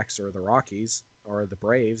Diamondbacks or the Rockies or the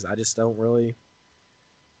Braves, I don't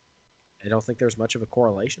think there's much of a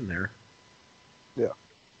correlation there. Yeah.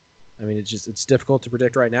 I mean, it's difficult to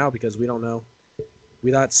predict right now because we don't know.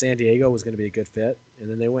 We thought San Diego was going to be a good fit, and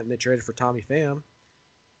then they went and they traded for Tommy Pham,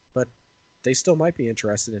 but they still might be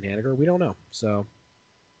interested in Haniger. We don't know. So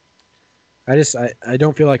I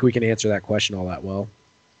don't feel like we can answer that question all that well.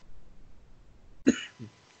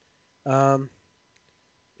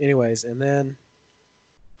 Anyways, and then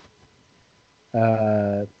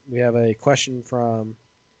we have a question from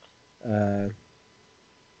Dan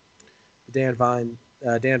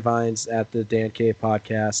Vines at the Dan Cave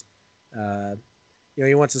podcast.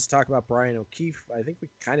 He wants us to talk about Brian O'Keefe. I think we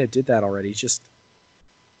kind of did that already. He just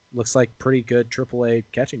looks like pretty good AAA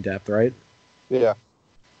catching depth, right? Yeah,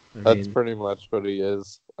 I that's pretty much what he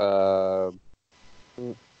is. A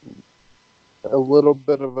little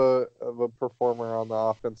bit of a performer on the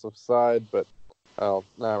offensive side, but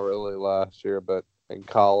not really last year, but in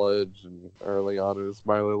college and early on in his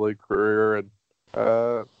minor league career, and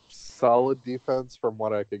solid defense from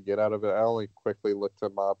what I could get out of it. I only quickly looked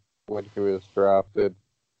him up when he was drafted.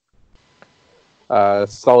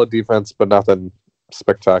 Solid defense, but nothing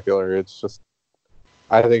spectacular. It's just,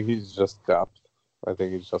 I think he's just depth. I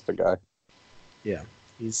think he's just a guy. Yeah,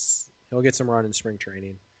 he'll get some run in spring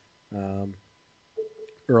training,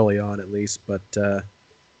 early on at least. But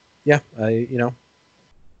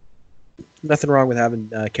nothing wrong with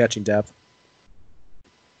having catching depth.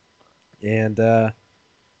 And guy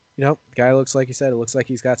looks like you said. It looks like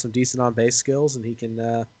he's got some decent on base skills, and he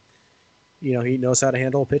can. He knows how to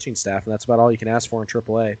handle a pitching staff, and that's about all you can ask for in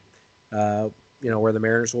AAA. Where the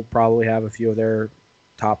Mariners will probably have a few of their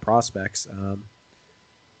top prospects.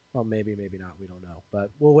 Well, maybe not. We don't know, but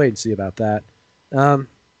we'll wait and see about that. And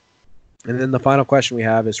then the final question we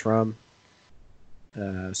have is from.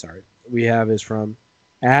 Is from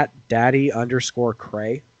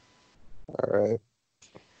 @daddy_Cray. All right.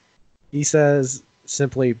 He says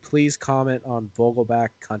simply, please comment on Vogelback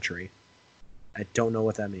country. I don't know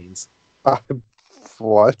what that means.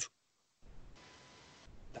 What?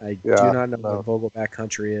 I do not know what Vogelback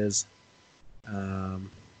country is.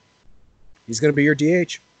 He's going to be your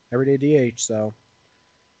DH, everyday DH. So,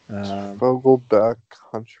 Vogelback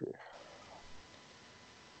country.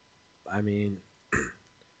 I mean,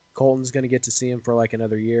 Colton's going to get to see him for like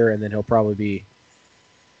another year, and then he'll probably be,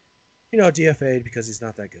 DFA'd because he's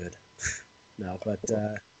not that good. No, but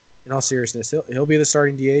in all seriousness, he'll be the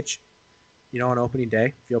starting DH. On opening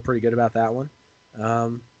day. Feel pretty good about that one.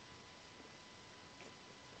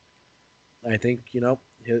 I think, he'll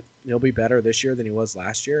be better this year than he was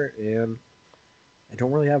last year, and I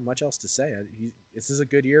don't really have much else to say. This is a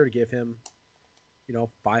good year to give him,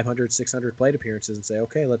 500, 600 plate appearances and say,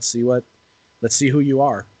 okay, let's see who you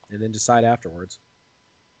are, and then decide afterwards.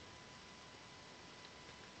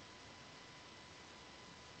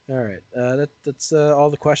 All right. That's all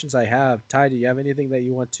the questions I have. Ty, do you have anything that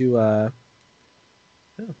you want to?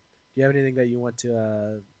 Do you have anything that you want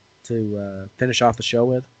to finish off the show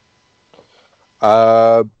with?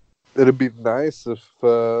 It'd be nice if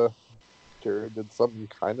Jared did something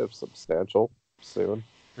kind of substantial soon.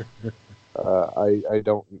 I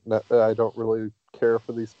don't really care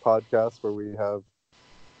for these podcasts where we have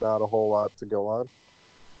not a whole lot to go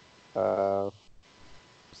on.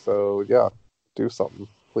 So yeah, do something,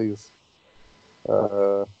 please.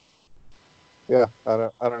 Yeah, I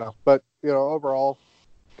don't know, but overall,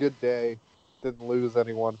 good day. Didn't lose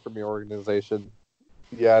anyone from your organization.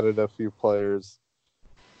 You added a few players.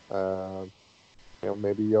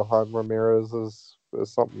 Maybe Johan Ramirez is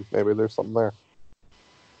something. Maybe there's something there.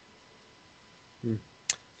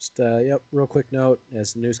 Just real quick note,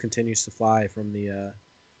 as the news continues to fly from the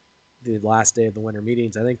last day of the winter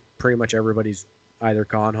meetings, I think pretty much everybody's either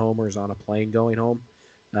gone home or is on a plane going home.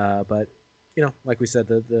 But like we said,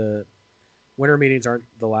 the winter meetings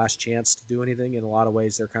aren't the last chance to do anything. In a lot of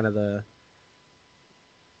ways, they're kind of the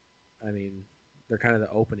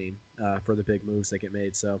opening for the big moves that get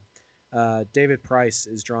made. So David Price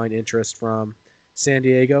is drawing interest from San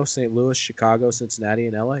Diego, St. Louis, Chicago, Cincinnati,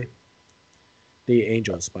 and LA. The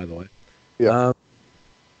Angels, by the way. Yeah.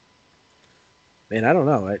 Man, I don't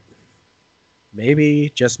know.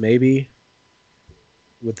 Just maybe,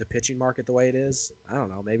 with the pitching market the way it is, I don't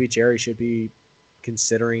know. Maybe Jerry should be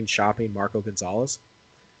considering shopping Marco Gonzalez.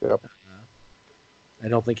 Yep. I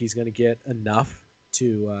don't think he's going to get enough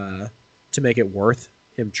to make it worth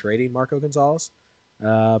him trading Marco Gonzalez.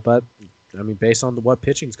 But I mean, based on what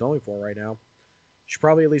pitching's going for right now, should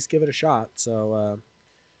probably at least give it a shot. So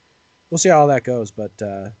we'll see how all that goes. But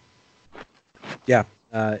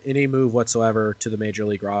any move whatsoever to the major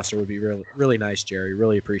league roster would be really, really nice, Jerry.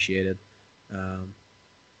 Really appreciated.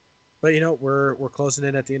 But we're closing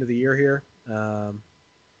in at the end of the year here.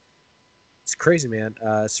 It's crazy, man.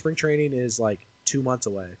 Spring training is like 2 months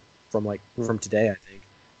away from today, I think.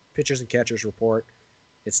 Pitchers and catchers report.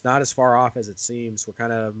 It's not as far off as it seems. We're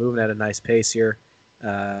kind of moving at a nice pace here.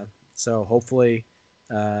 So hopefully,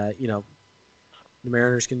 the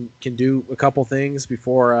Mariners can do a couple things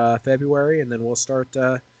before February, and then we'll start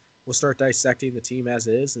dissecting the team as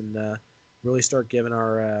is, and really start giving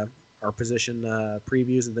our position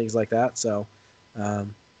previews and things like that. So, I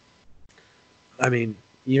mean,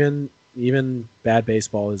 even bad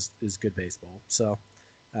baseball is good baseball. So,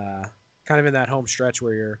 kind of in that home stretch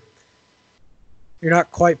where you're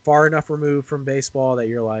not quite far enough removed from baseball that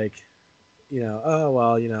you're like,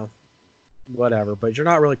 whatever. But you're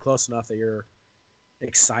not really close enough that you're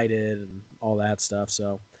excited and all that stuff.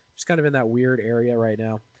 So, just kind of in that weird area right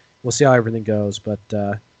now. We'll see how everything goes. But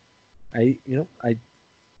I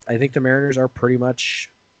think the Mariners are pretty much,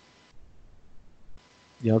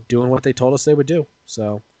 doing what they told us they would do.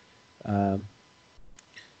 So, by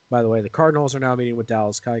the way, the Cardinals are now meeting with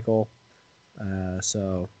Dallas Keuchel.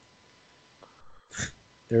 So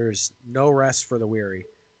there's no rest for the weary.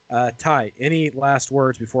 Ty, any last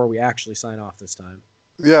words before we actually sign off this time?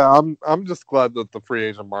 Yeah, I'm just glad that the free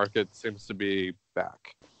agent market seems to be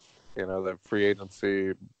back. That free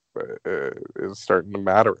agency is starting to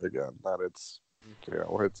matter again. That it's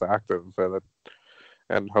active,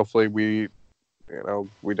 and hopefully we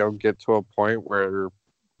don't get to a point where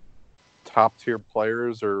top tier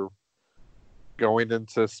players are going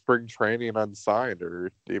into spring training unsigned,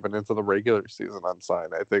 or even into the regular season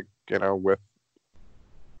unsigned. I think with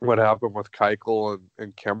what happened with Keuchel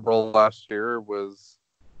and Kimbrel last year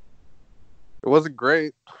it wasn't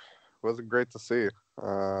great. It wasn't great to see.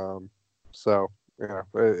 So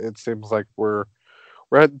it seems like we're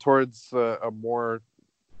heading towards a more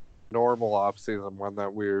normal off season, one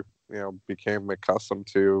that we became accustomed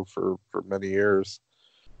to for many years.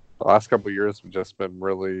 The last couple of years have just been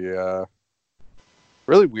really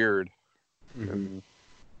really weird, and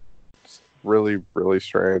really, really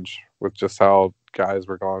strange with just how guys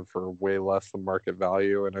were going for way less than market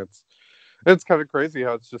value, and it's kind of crazy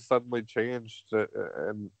how it's just suddenly changed,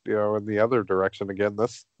 and in the other direction again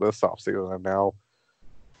this offseason. And now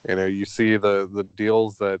you see the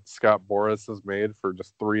deals that Scott Boras has made for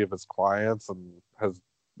just 3 of his clients, and has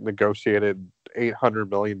negotiated $800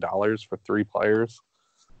 million for 3 players.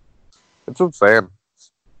 It's insane.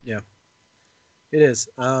 Yeah, it is.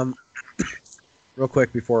 Real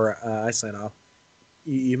quick before I sign off,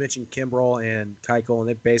 you mentioned Kimbrel and Keuchel, and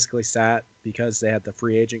they basically sat because they had the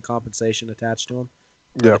free agent compensation attached to them,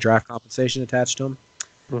 the draft compensation attached to them.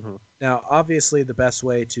 Mm-hmm. Now, obviously, the best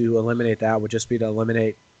way to eliminate that would just be to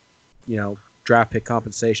eliminate, draft pick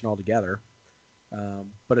compensation altogether.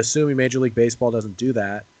 But assuming Major League Baseball doesn't do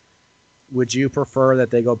that, would you prefer that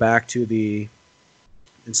they go back to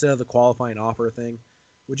instead of the qualifying offer thing,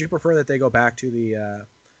 would you prefer that they go back to the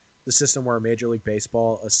system where Major League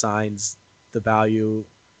Baseball assigns the value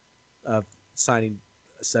of signing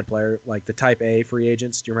a said player, like the Type A free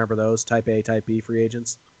agents? Do you remember those? Type A, Type B free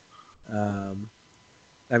agents? I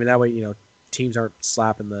mean, that way, teams aren't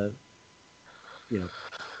slapping this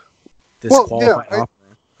qualifying offer.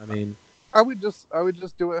 I mean, I would just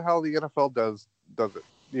do it how the NFL does it.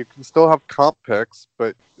 You can still have comp picks,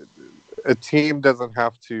 but a team doesn't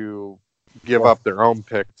have to give up their own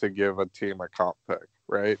pick to give a team a comp pick,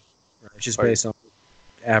 right? It's just based on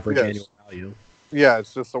average annual value. Yeah,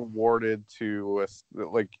 it's just awarded to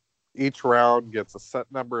each round gets a set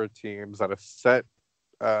number of teams at a set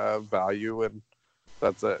value, and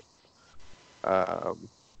that's it. I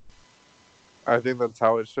think that's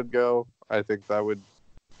how it should go. I think that would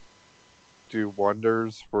do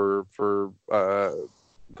wonders for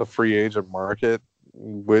the free agent market.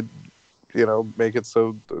 Would make it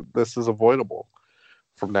so this is avoidable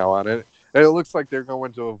from now on. And it looks like they're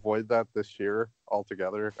going to avoid that this year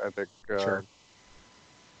altogether. I think. Sure.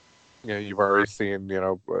 You've already seen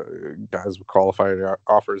guys with qualifying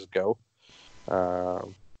offers go.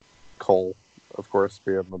 Cole, of course,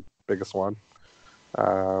 being the biggest one.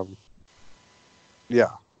 But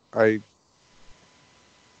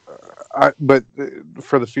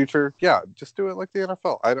for the future, just do it like the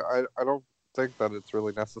NFL. I don't think that it's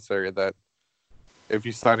really necessary that if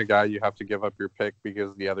you sign a guy, you have to give up your pick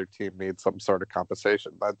because the other team needs some sort of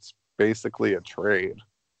compensation. That's basically a trade.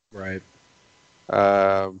 Right.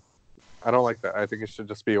 I don't like that. I think it should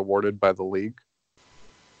just be awarded by the league.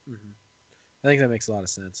 Mm-hmm. I think that makes a lot of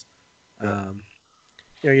sense. Yeah.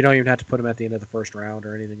 You don't even have to put them at the end of the first round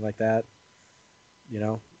or anything like that.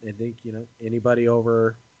 I think, anybody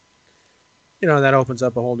over, that opens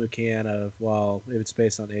up a whole new can of, well, if it's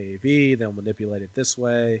based on AAV, they'll manipulate it this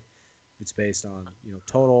way. If it's based on,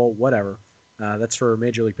 total, whatever. That's for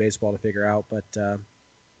Major League Baseball to figure out. But like I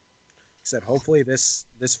said, hopefully this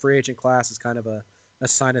free agent class is kind of a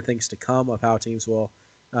sign of things to come of how teams will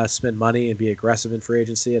spend money and be aggressive in free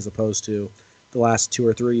agency, as opposed to the last 2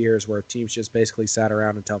 or 3 years where teams just basically sat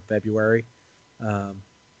around until February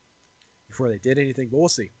before they did anything. But we'll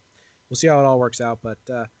see. We'll see how it all works out. But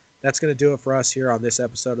that's going to do it for us here on this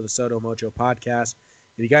episode of the Soto Mojo podcast.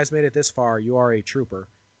 If you guys made it this far, you are a trooper,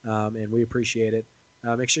 and we appreciate it.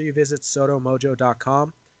 Make sure you visit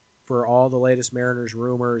sotomojo.com for all the latest Mariners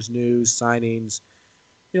rumors, news, signings,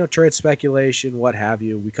 trade speculation, what have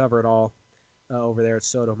you. We cover it all over there at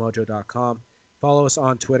sotomojo.com. Follow us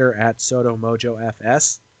on Twitter at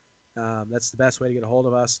sotomojofs. That's the best way to get a hold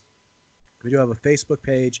of us. We do have a Facebook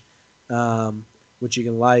page, which you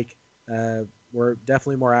can like. We're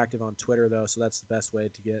definitely more active on Twitter, though, so that's the best way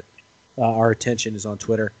to get our attention is on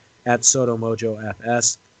Twitter at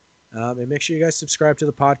sotomojofs. And make sure you guys subscribe to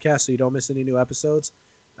the podcast so you don't miss any new episodes.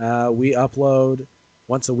 We upload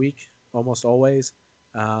once a week, almost always.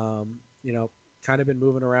 Kind of been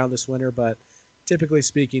moving around this winter, but typically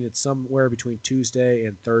speaking, it's somewhere between Tuesday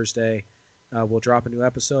and Thursday. We'll drop a new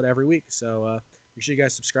episode every week. So make sure you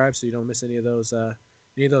guys subscribe so you don't miss any of those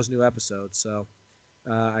new episodes. So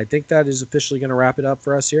I think that is officially going to wrap it up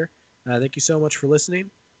for us here. Thank you so much for listening,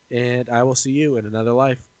 and I will see you in another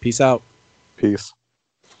life. Peace out. Peace.